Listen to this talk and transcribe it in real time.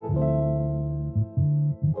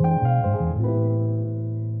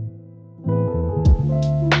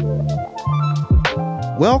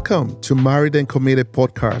Welcome to Married and Committed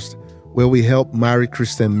podcast, where we help married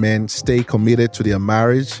Christian men stay committed to their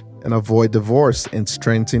marriage and avoid divorce and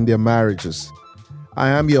strengthen their marriages. I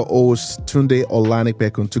am your host, Tunde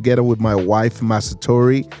Olanipekun, together with my wife,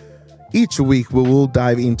 Masatori. Each week, we will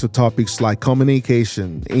dive into topics like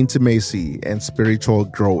communication, intimacy, and spiritual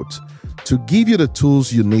growth to give you the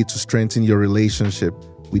tools you need to strengthen your relationship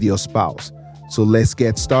with your spouse. So let's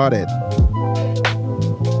get started.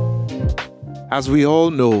 As we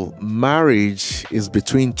all know, marriage is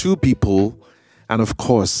between two people and, of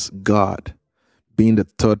course, God being the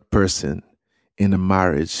third person in a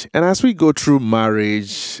marriage. And as we go through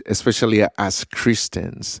marriage, especially as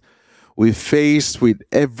Christians, we're faced with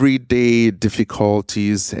everyday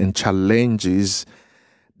difficulties and challenges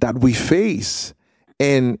that we face.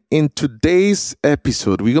 And in today's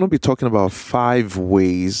episode, we're going to be talking about 5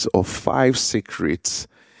 ways or 5 secrets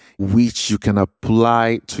which you can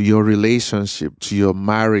apply to your relationship, to your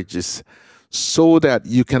marriages, so that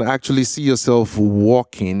you can actually see yourself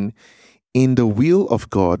walking in the will of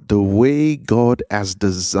God, the way God has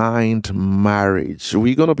designed marriage.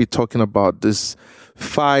 We're going to be talking about this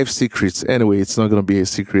 5 secrets. Anyway, it's not going to be a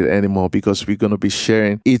secret anymore because we're going to be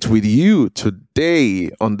sharing it with you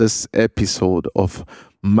today on this episode of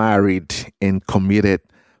Married and Committed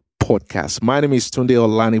podcast. My name is Tunde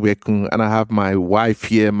Olanipekun, and I have my wife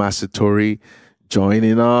here, Masatori,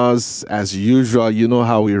 joining us as usual. You know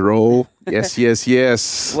how we roll.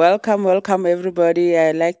 Yes. Welcome, everybody.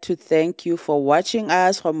 I'd like to thank you for watching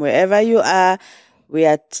us from wherever you are. We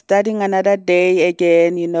are starting another day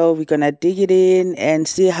again. We're going to dig it in and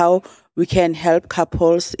see how we can help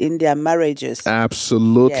couples in their marriages.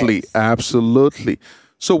 Absolutely.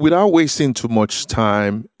 So without wasting too much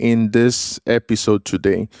time in this episode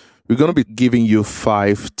today, we're going to be giving you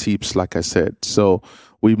 5 tips, like I said. So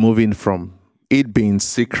we're moving from it being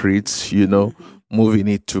secrets, moving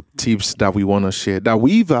it to tips that we want to share, that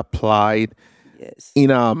we've applied in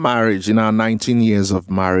our marriage, in our 19 years of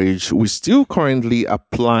marriage. We're still currently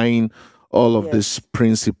applying all of these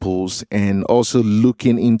principles and also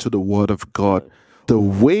looking into the Word of God, the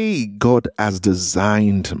way God has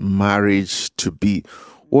designed marriage to be.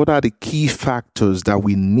 What are the key factors that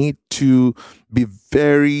we need to be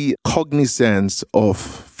very cognizant of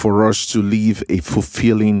for us to live a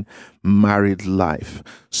fulfilling married life?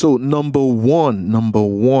 So number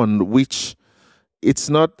one, which it's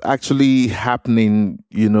not actually happening,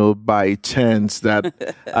 by chance that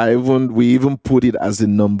we even put it as a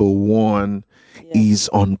number 1 is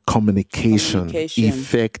on communication.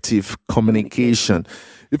 Effective communication.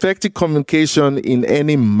 Effective communication in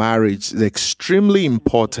any marriage is extremely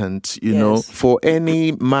important, for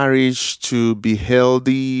any marriage to be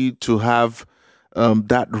healthy, to have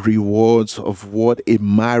that rewards of what a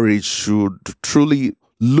marriage should truly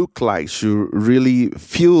look like, should really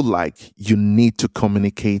feel like. You need to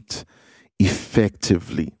communicate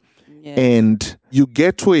effectively. Yes. And you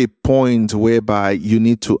get to a point whereby you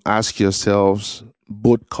need to ask yourselves,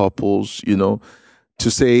 both couples, to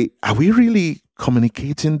say, are we really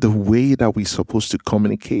communicating the way that we're supposed to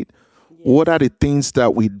communicate? Yes. What are the things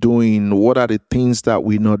that we're doing? What are the things that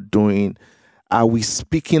we're not doing? Are we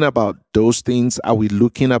speaking about those things? Are we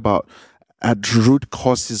looking at root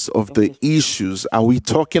causes of the issues? Are we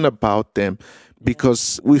talking about them?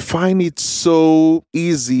 Because we find it so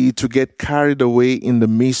easy to get carried away in the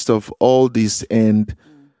midst of all this and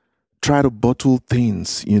try to bottle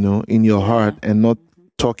things, in your heart and not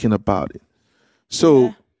talking about it.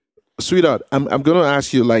 So, sweetheart, I'm going to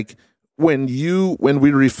ask you, like, when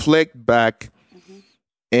we reflect back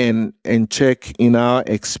and check in our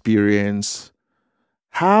experience,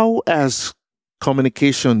 how has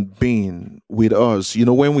communication been with us?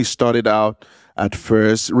 When we started out at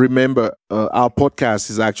first, remember, our podcast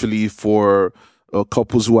is actually for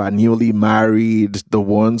couples who are newly married, the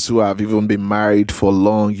ones who have even been married for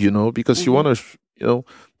long, because you want to,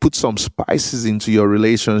 put some spices into your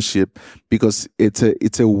relationship, because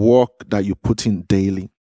it's a work that you put in daily.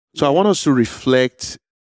 So I want us to reflect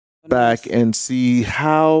back and see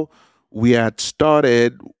how we had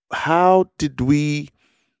started. How did we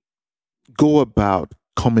go about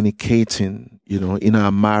communicating, in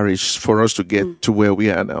our marriage for us to get to where we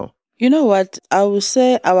are now? You know what? I would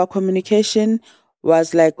say our communication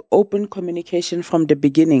was like open communication from the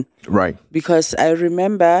beginning. Right. Because I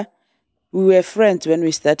remember we were friends when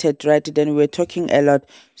we started, right? Then we were talking a lot.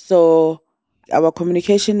 So our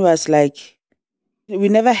communication was like, we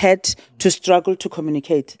never had to struggle to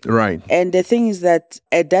communicate. Right. And the thing is that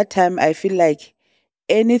at that time, I feel like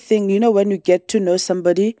anything, when you get to know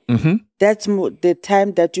somebody, that's the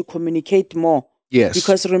time that you communicate more. Yes.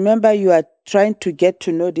 Because remember, you are trying to get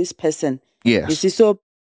to know this person. Yes. You see, so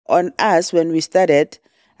on us when we started,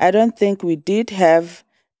 I don't think we did have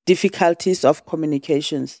difficulties of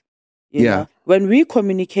communications. You know, when we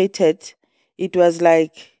communicated, it was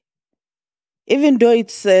like, even though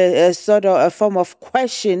it's a sort of a form of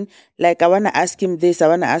question, like I want to ask him this, I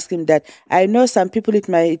want to ask him that. I know some people it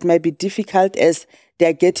might be difficult as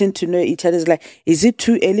they're getting to know each other. It's like, is it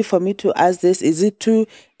too early for me to ask this? Is it too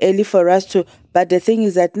early for us to? But the thing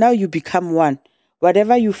is that now you become one.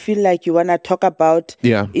 Whatever you feel like you want to talk about,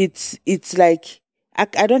 it's like,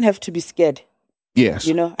 I don't have to be scared. Yes.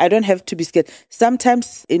 You know, I don't have to be scared.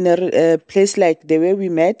 Sometimes in a place like the way we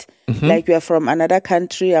met, like we are from another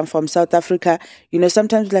country, I'm from South Africa, you know,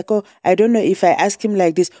 sometimes like, oh, I don't know if I ask him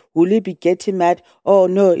like this, will he be getting mad? Oh,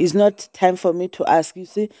 no, it's not time for me to ask, you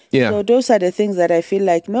see? Yeah. So those are the things that I feel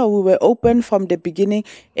like, no, we were open from the beginning.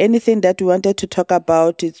 Anything that we wanted to talk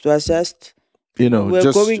about, it was just, you know,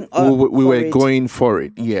 we were going for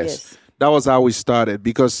it. Yes. That was how we started,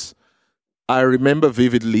 because I remember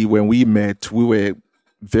vividly when we met, we were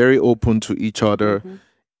very open to each other.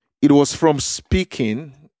 It was from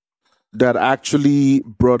speaking that actually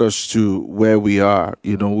brought us to where we are.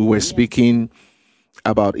 You know, we were speaking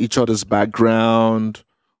about each other's background.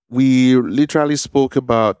 We literally spoke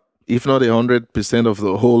about, if not 100% of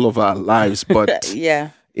the whole of our lives, but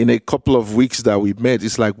in a couple of weeks that we met,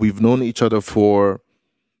 it's like we've known each other for,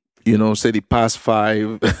 you know, say the past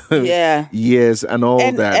 5 years and all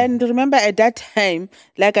that. And remember at that time,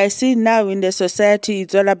 like I see now in the society,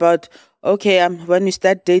 it's all about, okay, when you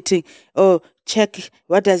start dating, oh, check,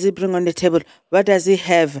 what does he bring on the table? What does he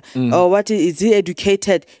have? Or what is he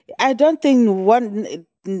educated? I don't think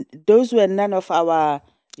those were none of our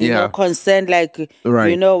you know, concern, like,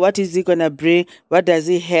 you know, what is he going to bring? What does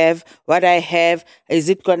he have? What I have? Is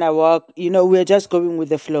it going to work? You know, we're just going with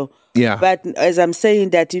the flow. Yeah. But as I'm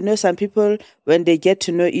saying that, you know, some people, when they get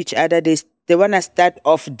to know each other, they want to start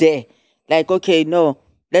off there. Like, okay, no,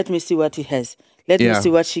 let me see what he has. Let me see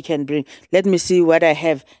what she can bring. Let me see what I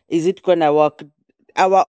have. Is it going to work?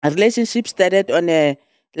 Our relationship started on a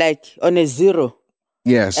zero.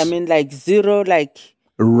 Yes. I mean, like zero, like...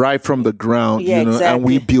 right from the ground, you know, and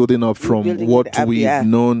we building up from what we've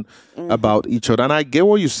known about each other. And I get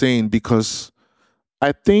what you're saying, because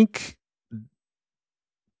I think,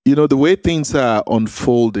 you know, the way things are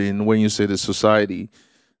unfolding when you say the society,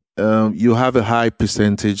 you have a high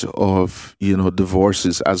percentage of, you know,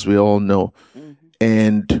 divorces, as we all know.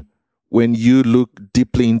 And when you look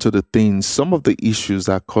deeply into the things, some of the issues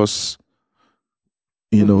that cause,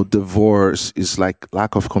 you know, divorce is like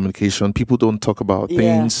lack of communication. People don't talk about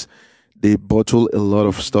things. They bottle a lot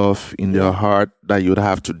of stuff in their heart that you'd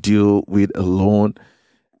have to deal with alone.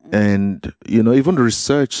 And, you know, even the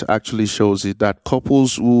research actually shows it that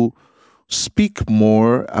couples who speak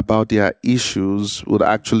more about their issues would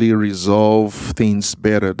actually resolve things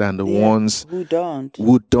better than the ones who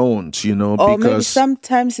don't, you know, or because maybe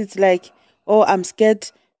sometimes it's like, oh, I'm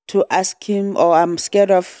scared to ask him, or I'm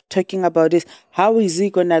scared of talking about this. How is he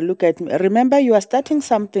going to look at me? Remember, you are starting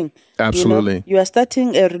something. Absolutely. You know? You are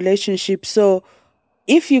starting a relationship. So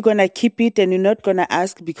if you're going to keep it and you're not going to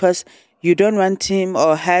ask because you don't want him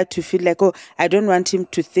or her to feel like, oh, I don't want him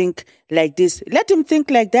to think like this. Let him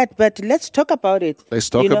think like that, but let's talk about it. Let's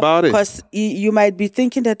talk about it. Because you might be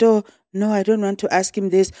thinking that, oh, no, I don't want to ask him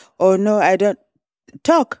this, or no, I don't.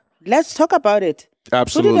 Talk. Let's talk about it.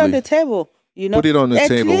 Absolutely. Put it on the table. You know, put it on the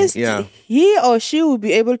table. At least he or she will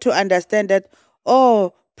be able to understand that,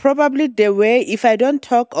 oh, probably the way, if I don't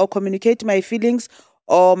talk or communicate my feelings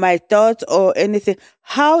or my thoughts or anything,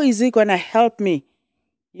 how is he going to help me?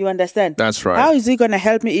 You understand? That's right. How is he going to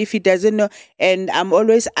help me if he doesn't know? And I'm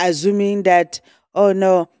always assuming that, oh,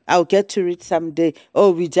 no, I'll get to it someday.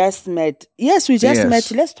 Oh, we just met. Yes, we just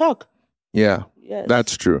met. Let's talk. Yeah,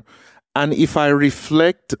 that's true. And if I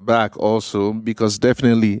reflect back also, because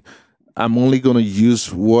definitely I'm only going to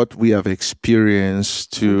use what we have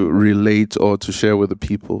experienced to relate or to share with the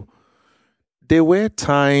people. There were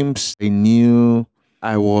times I knew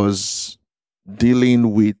I was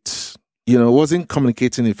dealing with, you know, wasn't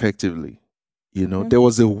communicating effectively. You know, there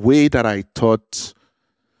was a way that I thought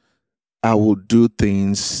I would do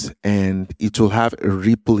things and it will have a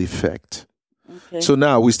ripple effect. Okay. So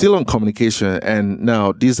now we're still on communication, and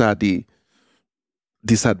now these are the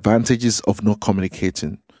disadvantages of not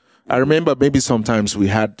communicating. I remember maybe sometimes we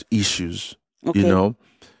had issues, you know,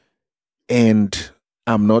 and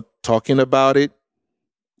I'm not talking about it.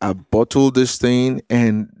 I bottled this thing,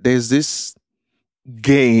 and there's this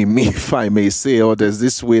game, if I may say, or there's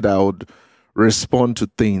this way that I would respond to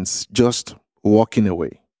things, just walking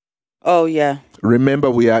away. Oh, yeah. Remember,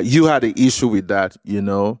 you had an issue with that, you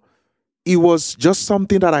know. it was just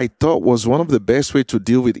something that I thought was one of the best way to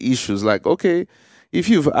deal with issues. Like, okay, if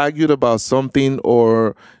you've argued about something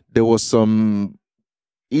or there was some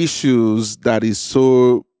issues that is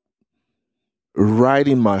so right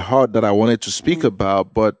in my heart that I wanted to speak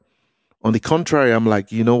about, but on the contrary, I'm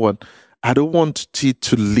like, you know what? I don't want it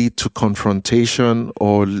to lead to confrontation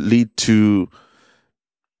or lead to,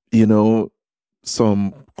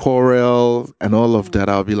 some quarrel and all of that.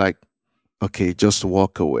 I'll be like, okay, just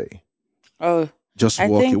walk away. Oh, just I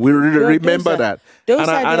walk away. think We remember that. those And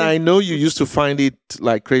I know you used to find it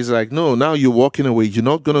like crazy. Like, no, now you're walking away. You're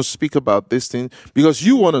not going to speak about this thing because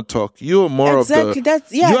you want to talk. You're more exactly. of the,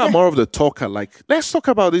 you are more of the talker. Like, let's talk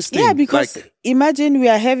about this thing. Yeah, because imagine we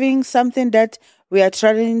are having something that we are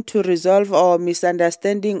trying to resolve or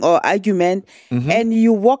misunderstanding or argument, and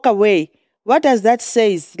you walk away. What does that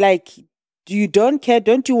say? Like, you don't care?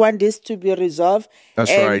 Don't you want this to be resolved?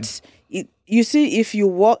 That's right. You see, if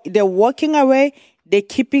you they're walking away, they're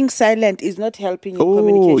keeping silent is not helping in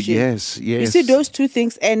communication. Oh, yes. You see those two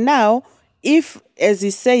things. And now, if, as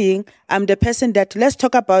he's saying, I'm the person that let's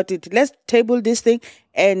talk about it, let's table this thing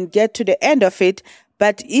and get to the end of it.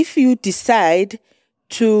 But if you decide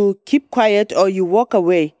to keep quiet or you walk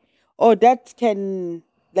away, that can,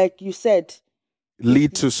 like you said,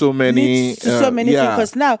 lead to so many things.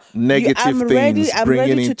 Because now negative I'm things ready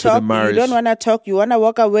bringing to into talk. the marriage. You don't want to talk. You want to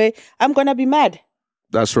walk away. I'm gonna be mad.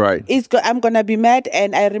 That's right. I'm gonna be mad.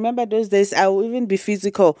 And I remember those days. I will even be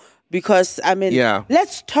physical because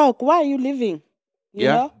let's talk. Why are you leaving? You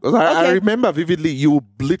know? I remember vividly. You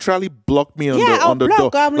literally blocked me on the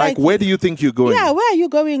door. I'm like, where do you think you're going? Yeah, where are you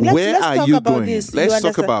going? Let's talk about this. Let's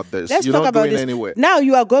talk about this. Let's you're talk not about going this. anywhere. Now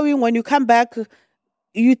you are going. When you come back,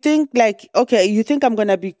 you think like, okay, you think I'm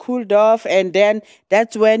gonna be cooled off, and then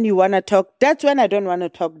that's when you wanna talk. That's when I don't wanna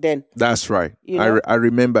talk. Then that's right. You know? I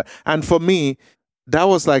remember, and for me, that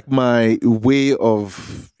was like my way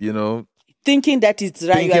of thinking that it's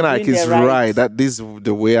right. Thinking like it's right. That this is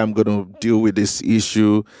the way I'm gonna deal with this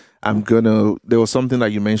issue. There was something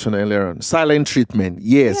that you mentioned earlier on. Silent treatment.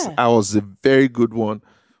 Yes, I was a very good one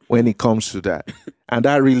when it comes to that. And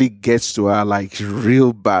that really gets to her like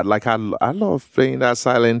real bad. Like I love playing that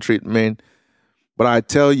silent treatment. But I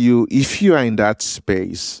tell you, if you are in that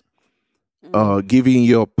space, giving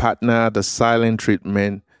your partner the silent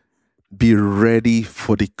treatment, be ready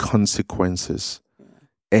for the consequences.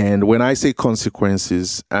 And when I say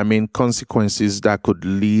consequences, I mean consequences that could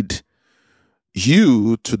lead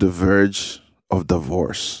you to the verge of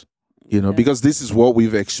divorce. Because this is what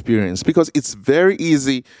we've experienced. Because it's very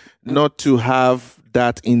easy not to have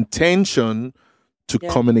that intention to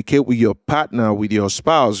communicate with your partner, with your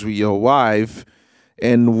spouse, with your wife,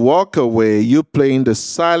 and walk away. You're playing the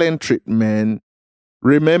silent treatment.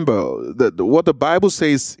 Remember what the Bible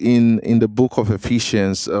says in the book of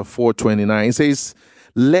Ephesians 4:29. It says,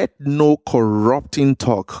 "Let no corrupting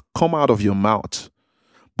talk come out of your mouth,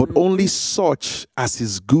 but only such as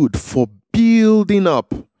is good for building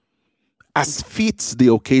up, as fits the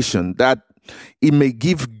occasion, that it may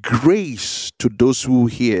give grace to those who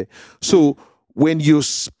hear." So when you're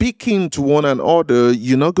speaking to one another,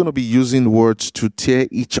 you're not going to be using words to tear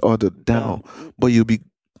each other down, but you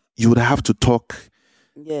would have to talk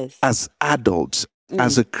as adults,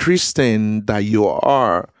 as a Christian that you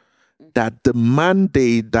are, that the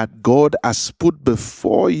mandate that God has put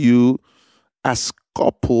before you as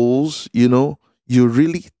couples, you're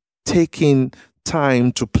really taking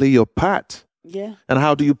time to play your part. Yeah. And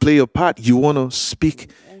how do you play your part? You want to speak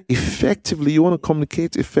effectively. You want to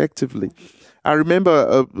communicate effectively. I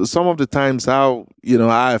remember some of the times how,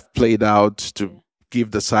 I've played out to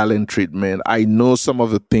give the silent treatment. I know some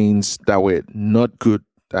of the things that were not good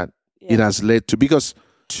that it has led to. Because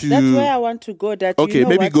that's where I want to go. Okay,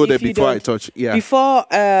 maybe go there before I touch. Yeah. Before,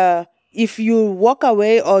 if you walk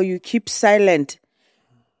away or you keep silent,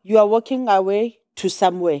 you are walking away to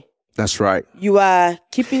somewhere. That's right. You are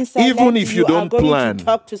keeping silent. Even if you don't plan, to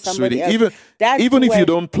talk to somebody sweetie, else. Even if you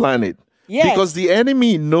don't plan it. Yes. Because the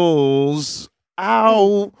enemy knows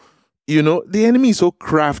how, the enemy is so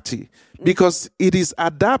crafty. Because it is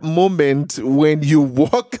at that moment when you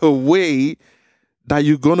walk away that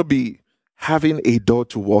you're going to be having a door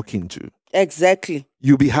to walk into. Exactly.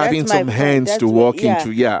 You'll be having some hands to walk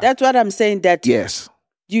into. Yeah. That's what I'm saying. That yes.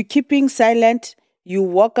 You keeping silent, you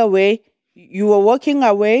walk away. You are walking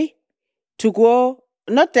away to go,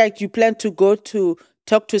 not like you plan to go to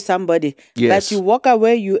talk to somebody. Yes. But you walk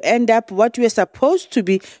away, you end up what you were supposed to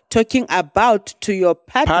be talking about to your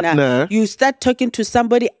partner. You start talking to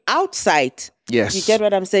somebody outside. Yes. You get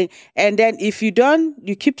what I'm saying? And then if you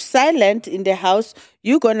keep silent in the house,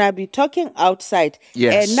 you're going to be talking outside.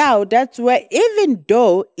 Yes. And now that's where, even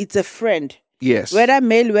though it's a friend, yes, whether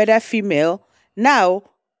male, whether female, now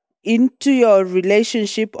into your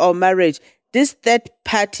relationship or marriage, this third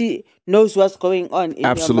party knows what's going on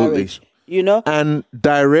in your marriage. You know? And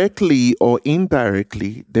directly or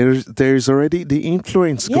indirectly, there's already the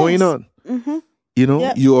influence going on. Mm-hmm. You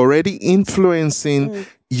know, you're already influencing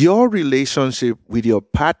your relationship with your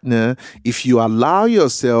partner. If you allow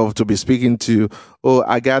yourself to be speaking to, oh,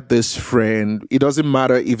 I got this friend. It doesn't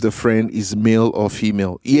matter if the friend is male or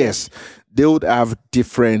female. Yes, they would have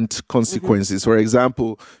different consequences. For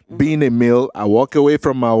example, being a male, I walk away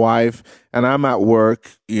from my wife and I'm at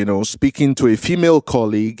work, you know, speaking to a female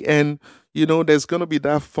colleague, and you know, there's going to be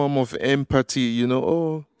that form of empathy, you know,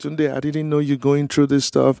 oh, Tunde, I didn't know you're going through this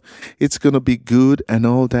stuff. It's going to be good and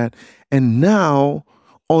all that. And now,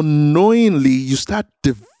 unknowingly, you start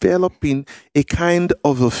developing a kind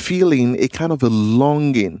of a feeling, a kind of a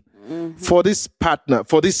longing for this partner,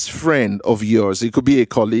 for this friend of yours. It could be a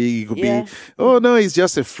colleague, it could be, oh no, it's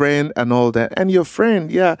just a friend and all that. And your friend,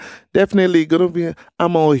 definitely gonna be,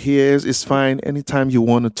 I'm all here, it's fine. Anytime you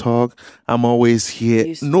want to talk, I'm always here.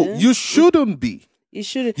 You shouldn't be. You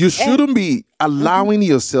shouldn't. You shouldn't be allowing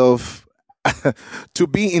yourself to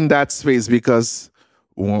be in that space, because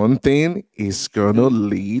one thing is gonna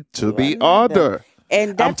lead to the other.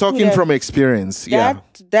 And I'm talking from experience.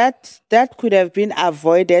 That could have been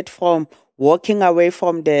avoided from walking away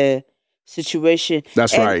from the situation.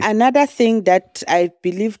 That's right. Another thing that I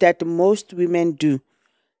believe that most women do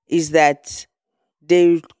is that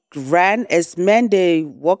they run as men. They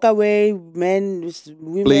walk away. Women,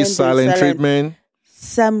 please silent treatment.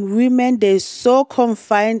 Some women, they're so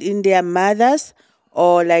confined in their mothers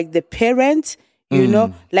or like the parents. You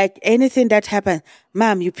know, like anything that happens,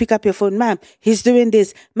 mom, you pick up your phone, mom, he's doing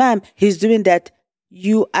this, mom, he's doing that.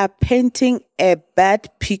 You are painting a bad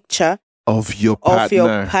picture of your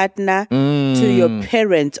partner, to your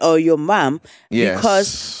parents or your mom. Yes.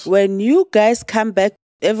 Because when you guys come back,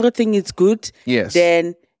 everything is good. Yes.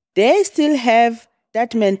 Then they still have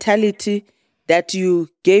that mentality that you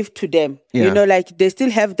gave to them. Yeah. You know, like they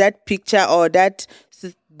still have that picture or that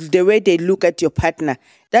the way they look at your partner.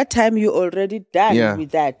 That time you already done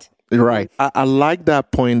with that. Right. I like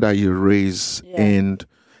that point that you raise. And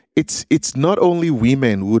it's not only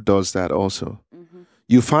women who does that also. Mm-hmm.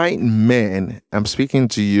 You find men, I'm speaking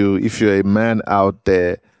to you, if you're a man out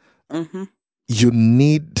there, you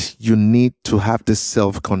need to have this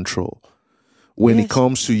self-control. When it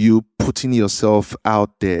comes to you putting yourself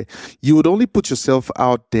out there, you would only put yourself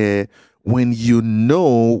out there when you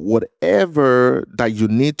know whatever that you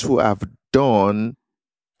need to have done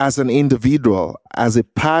as an individual, as a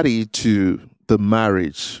party to the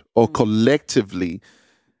marriage, or collectively,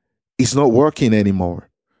 is not working anymore.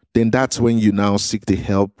 Then that's when you now seek the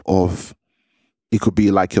help of, it could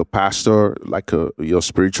be like your pastor, like your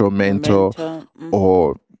spiritual mentor,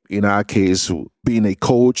 or in our case, being a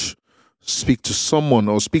coach. Speak to someone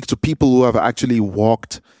or speak to people who have actually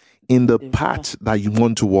walked in the path that you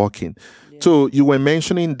want to walk in. So you were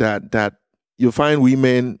mentioning that you find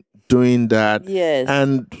women doing that. Yes.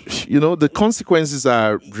 And, you know, the consequences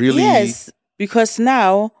are really... Yes, because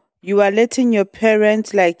now you are letting your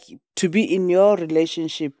parents, like, to be in your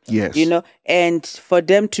relationship. Yes. You know, and for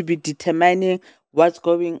them to be determining what's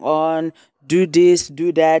going on, do this,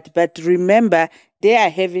 do that. But remember, they are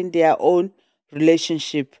having their own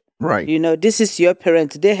relationship. Right. You know, this is your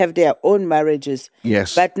parents. They have their own marriages.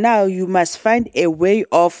 Yes. But now you must find a way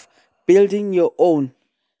of building your own.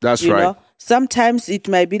 That's you right. know? Sometimes it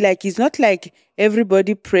might be like, it's not like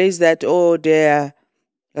everybody prays that, oh, their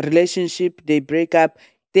relationship, they break up.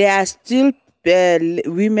 There are still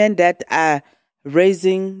women that are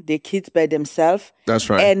raising their kids by themselves. That's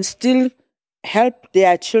right. And still help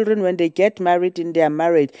their children when they get married in their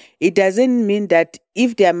marriage. It doesn't mean that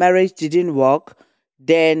if their marriage didn't work,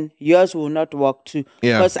 then yours will not work too.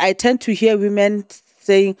 Because I tend to hear women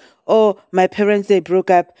saying, oh, my parents, they broke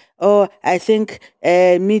up. Oh, I think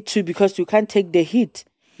me too, because you can't take the heat,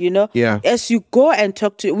 you know? Yeah. As you go and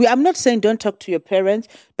talk to, I'm not saying don't talk to your parents,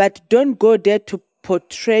 but don't go there to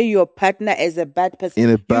portray your partner as a bad person. In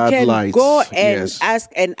a bad light. You can go and ask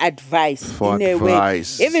and advise in a way.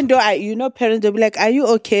 Even though, parents, they'll be like, are you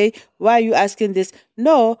okay? Why are you asking this?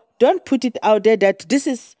 No, don't put it out there that this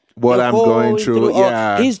is what the I'm whole going through. or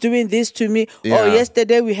Yeah. he's doing this to me, Yeah. or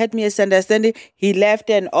yesterday we had misunderstanding, he left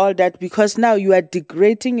and all that, because now you are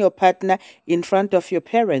degrading your partner in front of your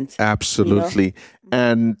parents. Absolutely.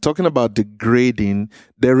 And talking about degrading,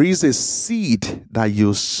 there is a seed that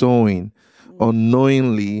you're sowing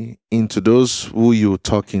unknowingly into those who you're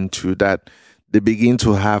talking to, that they begin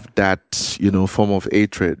to have that, form of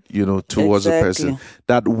hatred, towards a person.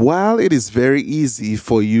 That while it is very easy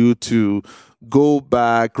for you to go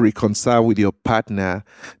back, reconcile with your partner,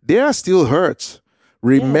 they are still hurt.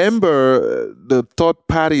 Remember, the third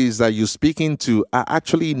parties that you're speaking to are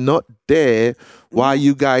actually not there while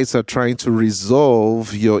you guys are trying to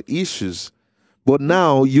resolve your issues. But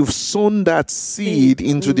now you've sown that seed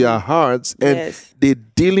into their hearts, and they're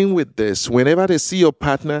dealing with this. Whenever they see your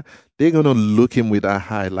partner, they're going to look him with a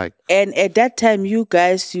eye like. And at that time, you've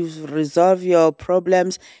resolved your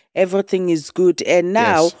problems. Everything is good. And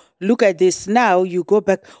now, look at this. Now you go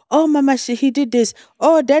back. Oh, mama, he did this.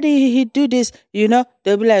 Oh, daddy, he did this. They'll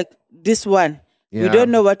be like, this one. We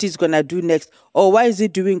don't know what he's going to do next. Or why is he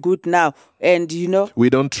doing good now? And, we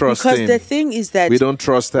don't trust him. Because the thing is that we don't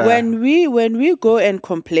trust her. When we go and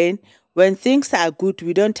complain, when things are good,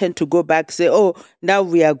 we don't tend to go back, say, oh, now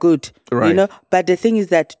we are good. Right. But the thing is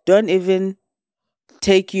that don't even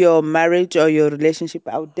take your marriage or your relationship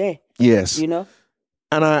out there. Yes. And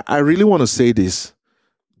I really want to say this.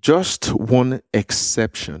 Just one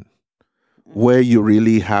exception where you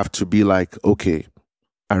really have to be like, okay,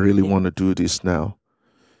 I really want to do this now.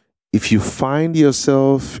 If you find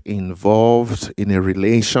yourself involved in a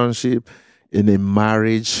relationship, in a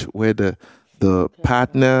marriage where the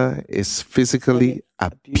partner is physically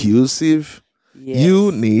abusive,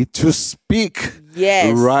 you need to speak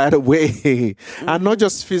right away. And not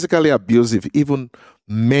just physically abusive, even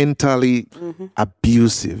mentally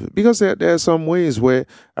abusive. Because there are some ways where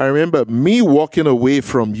I remember me walking away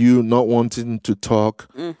from you, not wanting to talk,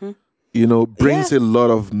 brings a lot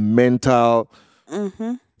of mental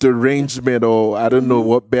derangement, or I don't know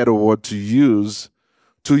what better word to use,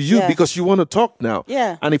 to you, because you want to talk now.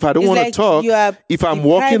 Yeah. And if I don't want to talk, if I'm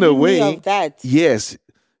walking away, yes,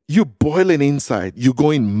 you're boiling inside. You're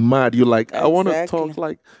going mad. You're like, I want to talk,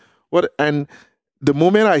 like what? And the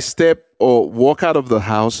moment I step or walk out of the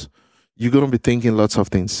house, you're going to be thinking lots of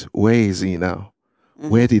things. Where is he now?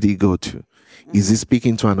 Where did he go to? Is he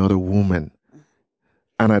speaking to another woman?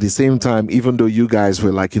 And at the same time, even though you guys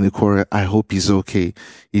were like in the quarrel, I hope he's okay.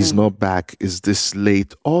 He's not back. Is this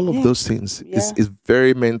late? All of those things is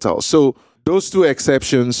very mental. So those two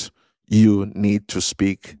exceptions, you need to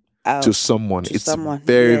speak to someone. It's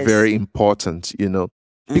very, very important,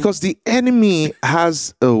 because the enemy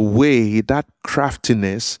has a way, that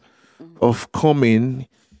craftiness of coming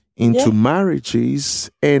into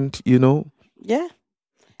marriages and,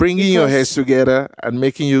 bringing your heads together and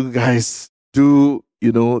making you guys do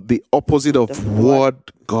the opposite of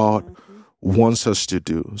what God wants us to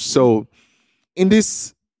do. So in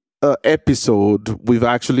this episode, we've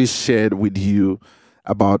actually shared with you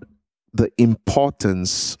about the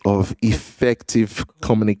importance of effective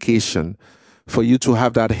communication. For you to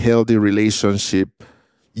have that healthy relationship,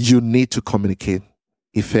 you need to communicate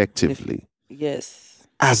effectively. Yes.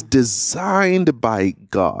 As designed by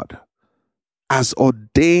God. As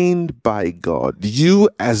ordained by God, you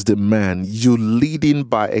as the man, you leading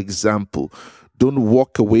by example. Don't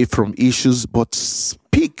walk away from issues, but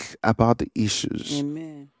speak about the issues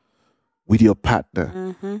with your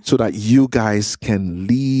partner, so that you guys can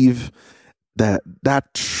live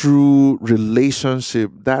that true relationship,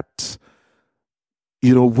 that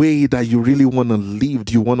way that you really want to live.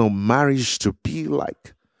 You want a marriage to be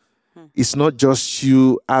like. It's not just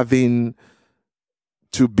you having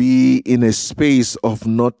to be in a space of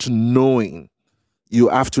not knowing. You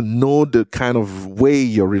have to know the kind of way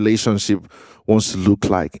your relationship wants to look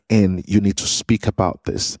like, and you need to speak about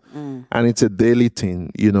this. And it's a daily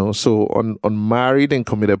thing, So on Married and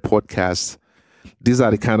Committed podcast, these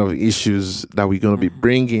are the kind of issues that we're going to be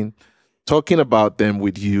bringing, talking about them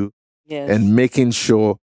with you, and making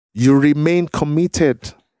sure you remain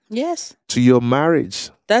committed to your marriage.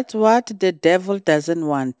 That's what the devil doesn't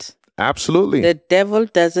want. Absolutely. The devil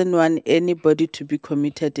doesn't want anybody to be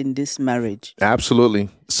committed in this marriage. Absolutely.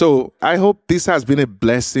 So I hope this has been a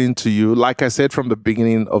blessing to you. Like I said from the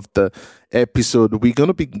beginning of the episode, we're going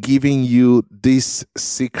to be giving you these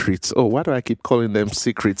secrets. Oh, why do I keep calling them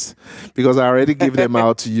secrets? Because I already gave them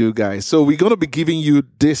out to you guys. So we're going to be giving you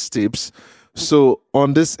these tips. So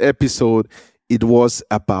on this episode, it was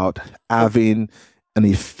about having an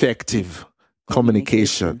effective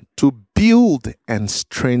communication to build and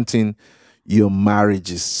strengthen your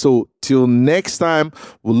marriages. So till next time,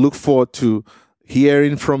 we'll look forward to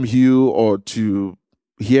hearing from you or to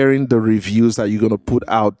hearing the reviews that you're going to put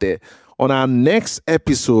out there. On our next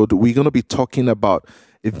episode, we're going to be talking about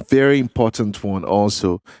a very important one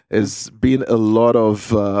also. There's been a lot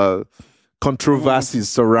of controversies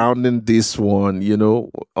surrounding this one,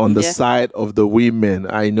 on the side of the women.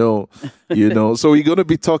 I know, So we're going to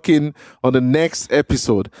be talking on the next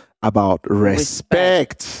episode about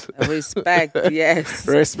respect. Respect, yes.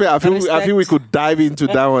 Respect. I feel we could dive into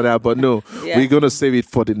that one, but no, we're going to save it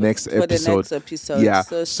for the next episode. Yeah.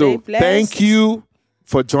 So thank you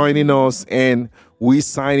for joining us, and we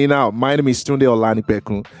signing out. My name is Tunde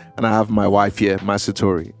Olanipekun, and I have my wife here,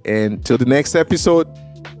 Masitori. And till the next episode,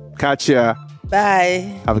 catch ya.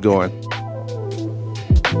 Bye. Have a good one.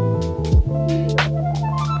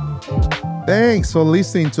 Thanks for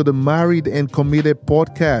listening to the Married and Committed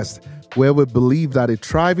podcast, where we believe that a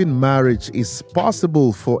thriving marriage is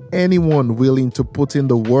possible for anyone willing to put in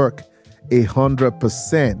the work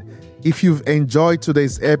 100%. If you've enjoyed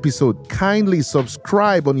today's episode, kindly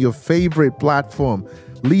subscribe on your favorite platform,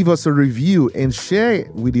 leave us a review, and share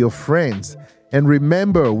it with your friends. And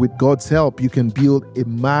remember, with God's help, you can build a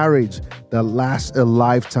marriage that lasts a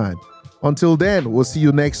lifetime. Until then, we'll see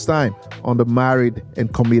you next time on the Married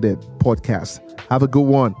and Committed podcast. Have a good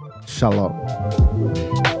one. Shalom.